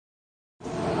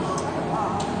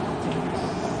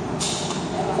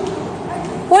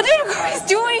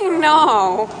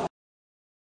no.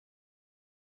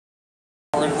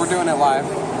 We're doing it live.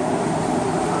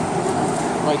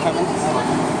 Right, Kevin?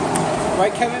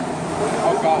 Right, Kevin?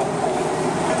 Oh, God.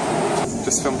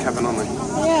 Just film Kevin only.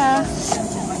 Yeah.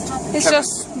 It's Kevin.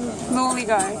 just lonely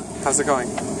guy. How's it going?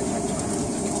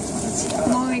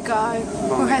 Lonely guy who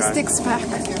Lonely has guy. 6-pack.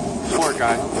 Poor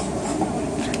guy.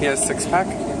 He has 6-pack?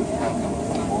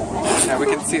 Yeah, we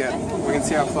can see it. We can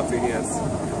see how fluffy he is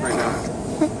right now.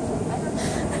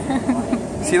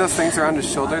 See those things around his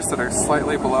shoulders that are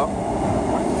slightly below?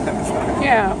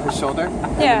 Yeah. His shoulder?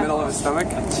 In Yeah. the middle of his stomach?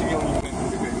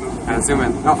 Zoom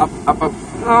in. No, up.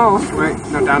 Oh. Right,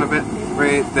 no, down a bit.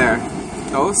 Right there.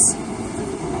 Those?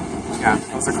 Yeah,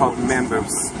 those are called man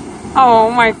boobs.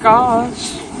 Oh my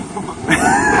gosh.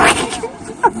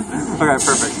 Okay,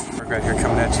 perfect. We're right here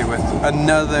coming at you with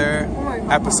another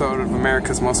episode of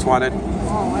America's Most Wanted.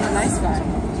 Oh, what a nice guy.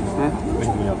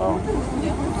 Leave me alone.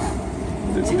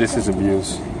 This is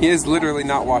abuse. He has literally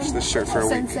not washed this shirt for a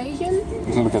week. Sensation?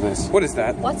 Look at this. What is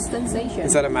that? What's sensation?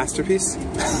 Is that a masterpiece?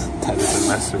 That is a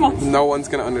masterpiece. No one's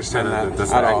gonna understand that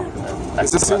at all.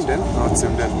 Is this zoomed in? Oh, it's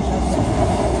zoomed in.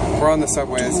 We're on the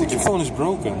subway as you Your can phone is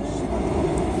broken.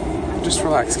 Just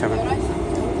relax, Kevin.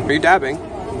 Are you dabbing?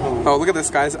 Oh, look at this,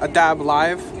 guys. A dab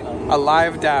live. A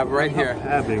live dab right here.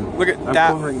 Dabbing. Look at I'm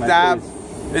dab. covering my Dab.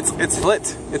 face. It's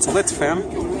lit. It's lit, fam.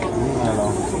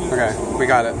 Hello. Okay, we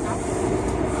got it.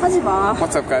 하지마.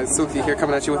 What's up, guys? Suki here,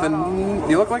 coming at you with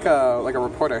you look like a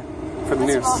reporter for the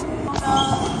news.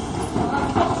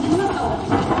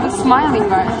 The smiling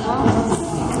guy.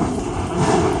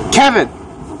 Kevin.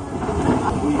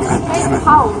 God damn it.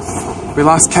 House. We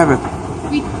lost Kevin.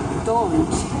 We don't.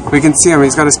 We can see him.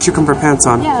 He's got his cucumber pants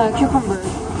on. Yeah, cucumber.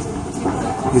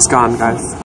 He's gone, guys.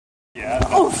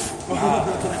 Yeah. Oof.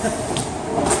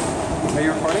 Are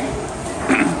you recording?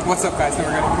 What's up, guys? So we're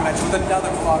gonna come at you with another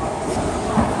vlog.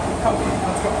 Come,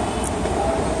 let's go.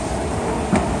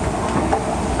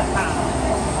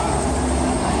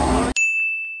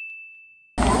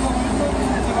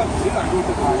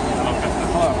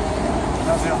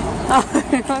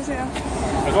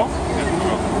 Hello.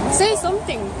 Say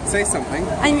something. Say something.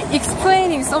 I'm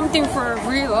explaining something for They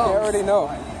real. already know.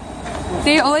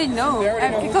 They already know. They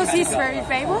already know. Because he's very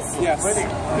famous? Yes.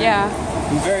 Yeah.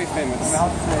 Very famous.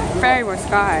 Famous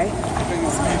guy.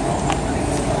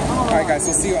 Alright, guys,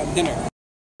 we'll see you at dinner.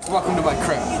 Welcome to my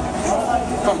crib.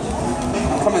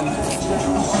 Come in.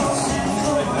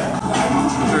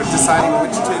 We're deciding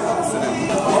which table to sit in.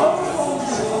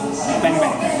 Bang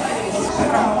bang.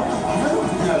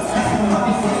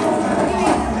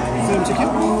 Some chicken?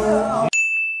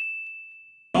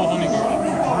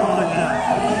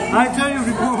 I tell you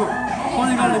before,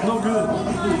 honey garlic is no good.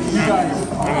 You guys.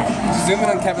 Zoom in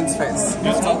on Kevin's face. We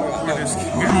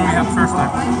have first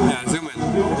time. Yeah, zoom in.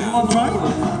 You want to try?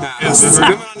 Yeah, zoom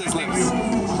in on his lips.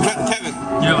 Kevin.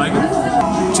 You like it?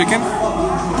 Chicken? Do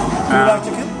you like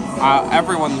chicken?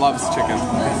 Everyone loves chicken.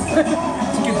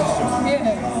 Chicken dish.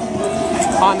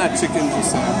 Hana chicken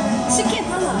juice. 치킨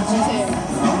하나 주세요.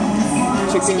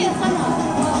 Chicken. 치킨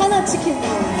하나 치킨.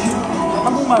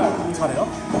 한국말 잘해요?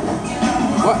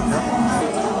 What?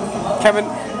 Kevin,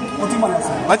 어떻게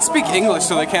말했어요? let's speak English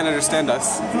so they can't understand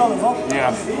us. 클럽에서?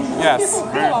 Yeah. Yes.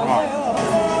 Very smart.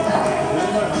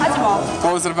 하지마.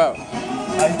 What was it about?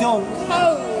 I don't.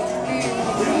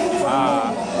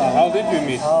 How did you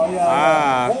meet? Oh, yeah.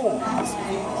 Ah.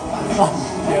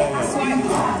 Yeah.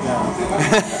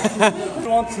 I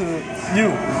want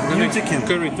new chicken.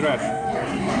 Curry trash.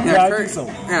 Yeah, I think so.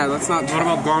 Yeah, that's not. What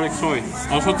about garlic soy?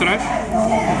 Also trash?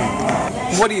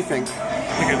 What do you think?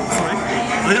 Okay, sorry.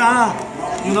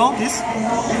 You know this?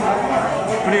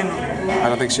 Green, I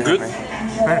don't think she Good. heard me.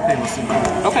 very famous.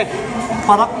 Okay.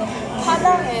 파닭? 파당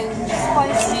and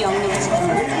spicy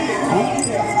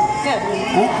양념치킨.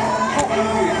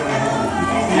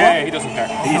 Yeah, he doesn't care.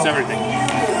 He eats everything.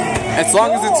 As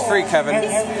long as it's free, Kevin.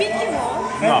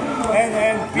 No.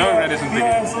 And No, that isn't beer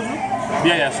big. and soju?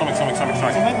 Yeah, stomach. Come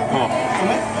on.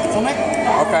 소맥?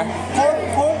 Okay.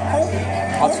 콜?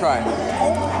 I'll try.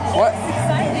 What?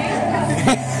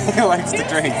 He likes to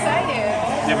drink.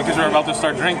 Yeah, because we're about to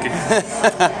start drinking.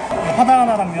 파닭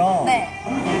하나랑요. 네.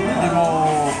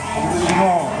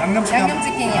 이거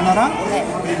양념치킨이요. 하나랑 네.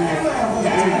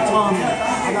 천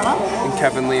하나랑 And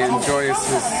Kevin Lee enjoys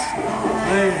his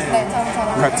네,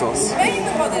 저는 pretzels. 뼈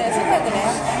있는 거 드려요? 스프 드려요?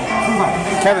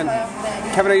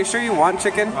 Kevin, are you sure you want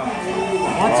chicken?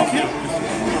 What chicken?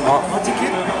 What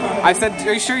chicken? I said,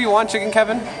 are you sure you want chicken,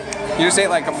 Kevin? You just ate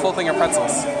like a full thing of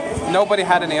pretzels. Nobody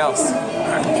had any else.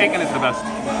 Chicken is the best.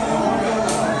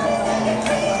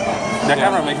 That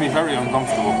camera makes me very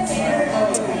uncomfortable.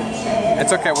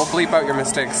 It's okay, we'll bleep out your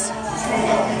mistakes.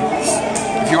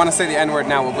 If you want to say the N-word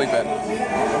now, we'll bleep it.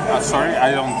 Sorry,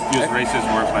 I don't use racist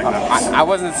words like that. I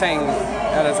wasn't saying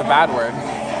that as a bad word.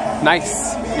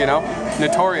 Nice, you know?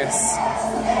 Notorious.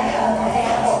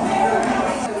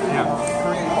 Yeah.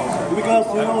 Because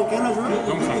you know Gallagher,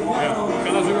 Dongchang. Yeah.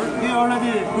 Gallagher? he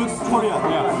already good Korean.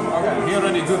 Yeah. Okay. He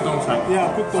already good Dongchang.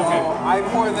 Yeah, good So I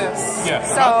pour this. Yeah.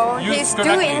 So You he's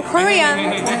correctly. doing Korean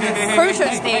culture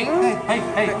thing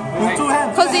Hey. With 2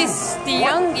 hands. because he's the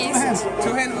youngest.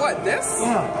 Two-hand what? This?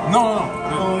 Yeah. No.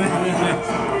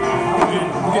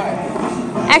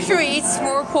 Actually, it's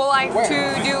more polite to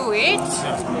do it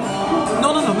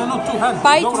No, 2 hands.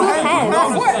 by No, 2 hands.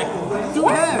 No, what? 2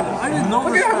 hands. I didn't know.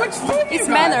 Look at how much food you It's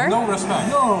got. manner. No respect.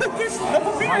 No. There's no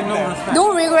beer Why in no there. respect? No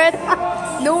regret,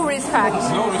 no respect.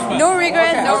 No respect. No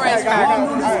regret, no Okay, I respect. got it.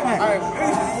 All right.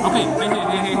 Okay.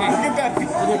 Hey. Look at that.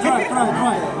 Okay,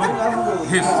 try.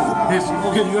 His.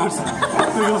 Okay, yours.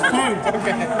 Yours paid.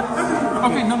 Okay, no.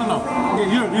 Okay,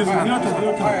 your turn.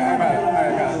 All right, I got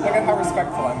it. Look at how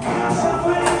respectful I'm being.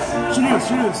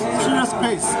 Serious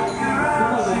pace.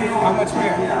 How much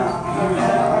beer?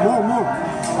 More.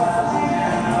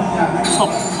 Stop.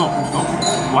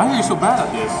 Why are you so bad at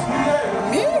this?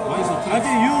 Me? I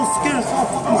think you scared so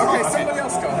fucking. Okay, somebody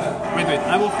else go. Wait.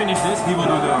 I will finish this. He will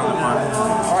do the other part.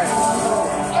 All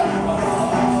right.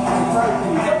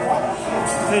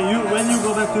 Hey, when you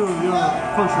go back to your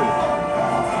country?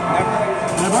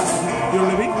 Never? You're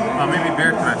leaving? Maybe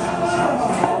bear trash.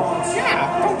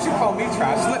 Yeah, don't you call me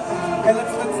trash. Hey,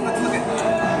 let's look at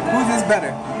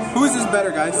who's this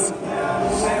better, guys?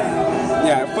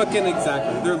 Yeah, fucking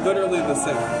exactly. They're literally the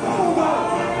same.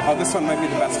 Oh, this one might be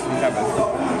the best from Kevin.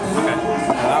 Okay.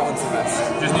 Yeah, that one's the best.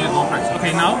 Just need more practice.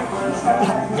 Okay, now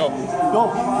go.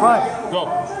 Go, try. Go.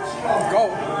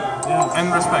 Yeah.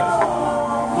 And respect.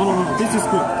 No. This is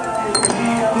good.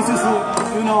 This is,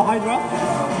 you know, Hydra?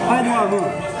 Hydra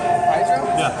rule. Hydro?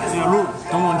 Yeah, rule.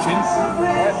 Don't want chin.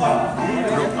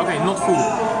 Okay, not full.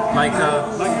 Like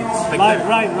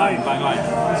Right. Like.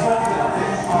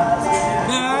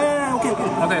 Yeah, okay.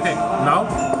 Okay. Now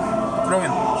throw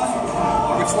in.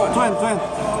 Which one? 20.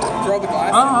 Throw the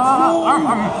glass.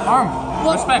 Arm.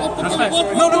 Respect.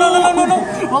 No.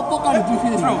 What fuck are you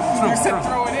doing? Throw. You said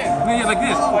throw it in. Yeah, like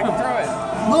this. Like throw it.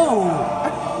 No.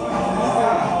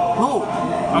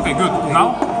 Okay, good. Now,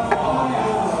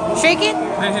 Shake it.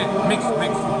 hey, mix.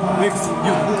 Mix.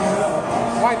 You.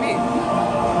 Why me?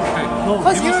 Okay. No.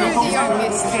 Because you're the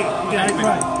youngest. Okay, I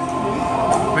try.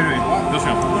 Wait.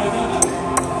 Lucio.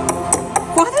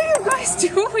 What are you guys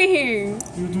doing?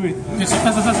 You do it. Yes,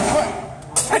 fast.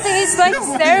 I think it's like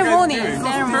ceremony.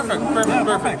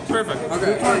 Perfect.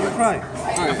 Okay. You try.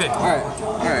 Okay.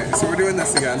 All right. So we're doing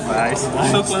this again. Nice.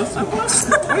 So close.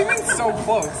 What do you mean so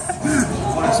close?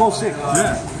 So sick.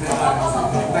 Yeah.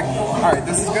 Like, all right,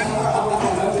 this is good.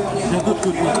 Yeah,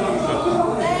 good.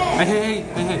 Hey.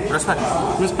 Respect.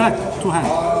 2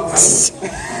 hands.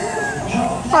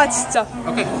 아 진짜.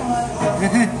 Okay.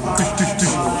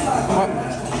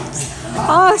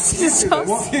 아 진짜.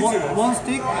 One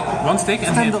stick. One stick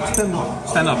and Stand hit. up.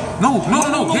 Stand up. No.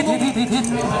 Hit.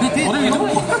 What are you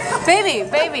doing?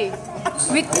 Baby.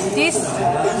 With this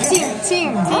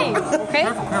team. Okay.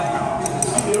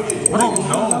 No.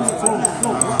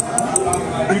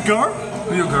 You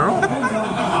girl?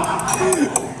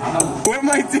 What am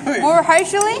I doing? More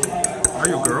harshly. Are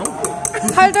you a girl?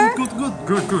 Harder.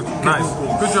 Good. Nice.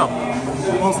 Good job.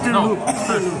 Oh, still No. look.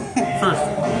 First.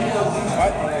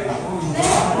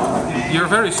 You're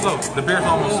very slow. The beer's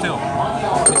almost still.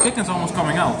 The chicken's almost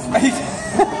coming out.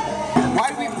 Why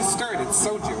do we have to stir it? It's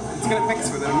soju. It's gonna mix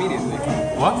with it immediately.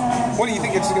 What? What do you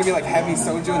think? It's just gonna be like heavy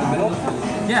soju in the middle?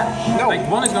 Yeah. No. Like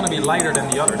one is gonna be lighter than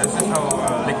the other. That's just how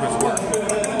liquids work.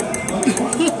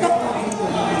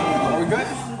 Are we good?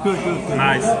 Good.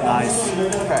 Nice.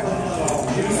 Okay.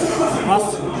 Plus,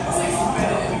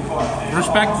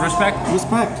 Respect. This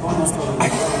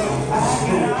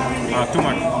Too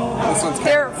much. one's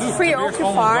They're The beer's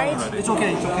preoccupied almost done already. it's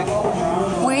okay.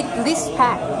 with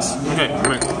respect. Okay,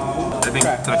 wait. I think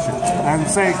touch it. And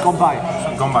say goodbye.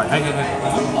 Goodbye. Hey.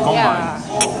 Goodbye. Yeah.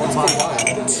 What's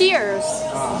combined? Cheers.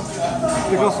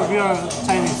 Because we are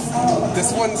Chinese.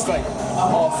 This one's like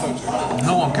all soju.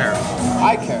 No one cares.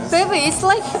 I care. Baby, it's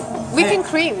like whipping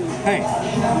cream. Hey,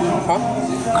 Huh?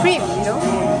 Cream, you know?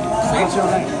 what's your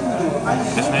name?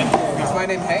 His name? Is my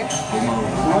name Hey?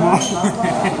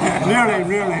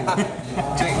 Really?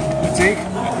 Jake. Jake?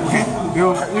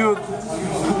 You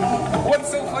What's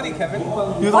so funny, Kevin?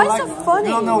 don't Why like, so funny?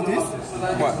 You don't know this?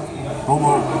 What?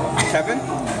 Homo. Kevin?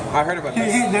 I heard about He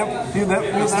this. never. This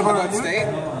is Never. what state?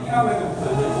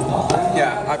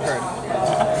 Yeah, I've heard.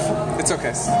 It's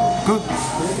okay. Good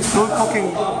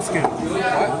cooking skill.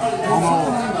 What? Oh no.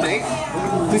 Date?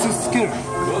 This is skill.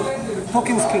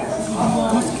 Cooking skill.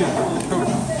 Good skill.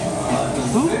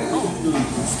 Who?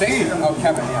 Steve? Oh,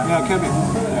 Kevin, yeah. Yeah, Kevin.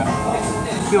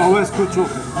 Yeah. He always good joke.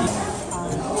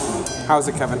 How's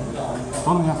it, Kevin?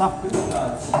 저는 그냥 딱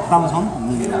적당선.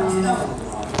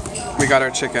 We got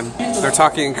our chicken. They're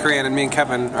talking in Korean and me and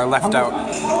Kevin are left out.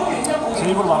 제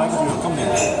입으로 말하기가 좀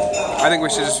역겹네요. I think we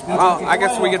should just, well, I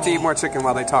guess we get to eat more chicken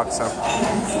while they talk, so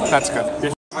that's good.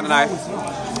 Kevin and I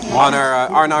on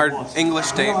our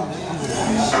English date.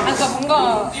 그러니까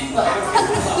뭔가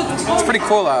It's pretty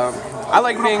cool. I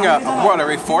like being what are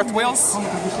we, fourth wheels?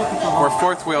 We're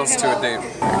fourth wheels to a date.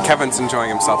 Kevin's enjoying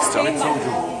himself still.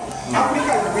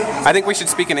 I think we should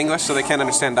speak in English so they can't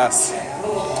understand us.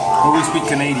 Or we speak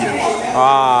Canadian.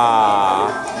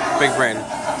 Ah, big brain,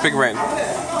 big brain.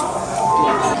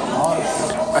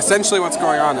 Essentially what's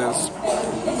going on is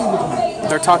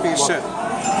they're talking shit.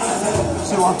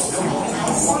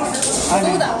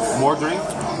 More drink?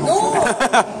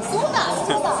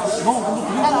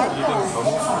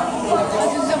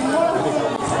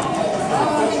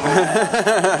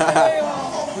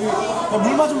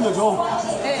 물 맞으면 되죠.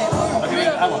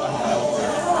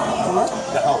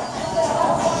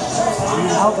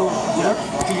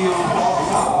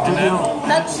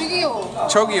 나 죽이요.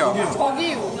 저기요.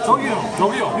 저기요.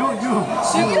 You.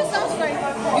 죽이요 sounds like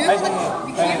you know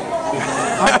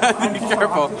Be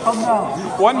careful. Come down.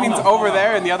 One means over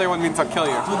there and the other one means I'll kill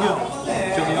you.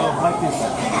 저기요. Like this.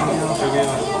 저기요.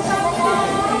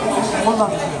 콜라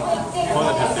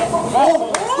주세요.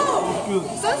 Good.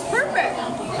 sounds perfect.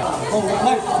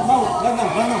 Like now.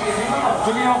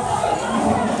 저기요.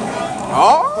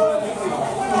 Oh?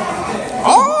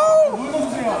 Oh? 물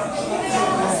넣어주세요.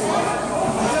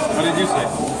 What did you say?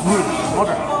 물.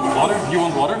 Water. Water? You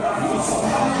want water?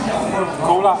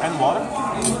 Cola and water?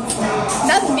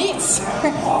 Not meat.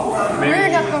 We're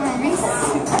not gonna meat.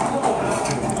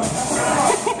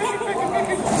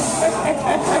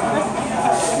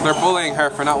 They're bullying her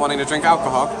for not wanting to drink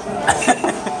alcohol.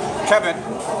 Kevin.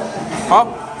 Oh?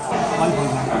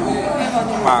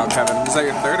 Wow, Kevin. Is that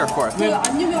your third or fourth?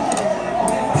 안 유명해.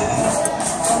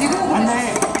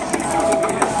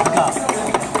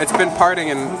 It's been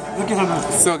partying and 이렇게 설명해.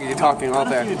 Sugi talking all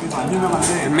day. 안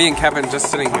유명한데 And me and Kevin just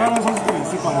sitting here. 잘하는 선수들이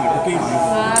있을 거 아니에요. 그 게임 아니고.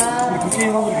 근데 그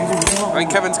게임 선수들이 굉장히 유명하고. I mean,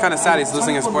 Kevin's kind of sad he's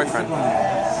losing his boyfriend.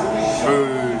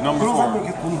 Number 그런 4. 사람들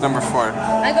계속 보는 Number 4.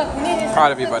 그러니까 본인이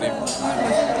Proud of you, buddy.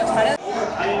 잘해.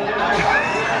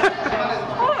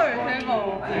 헐 대박.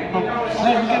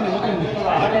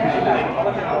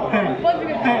 오빠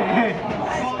중에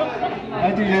I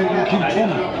think you can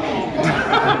win.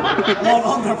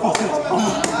 100%.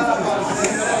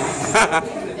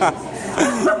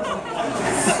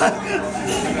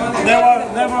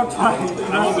 Never try.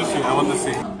 I want to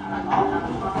see.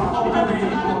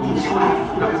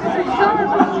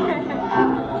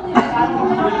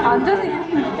 앉아서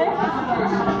있는데?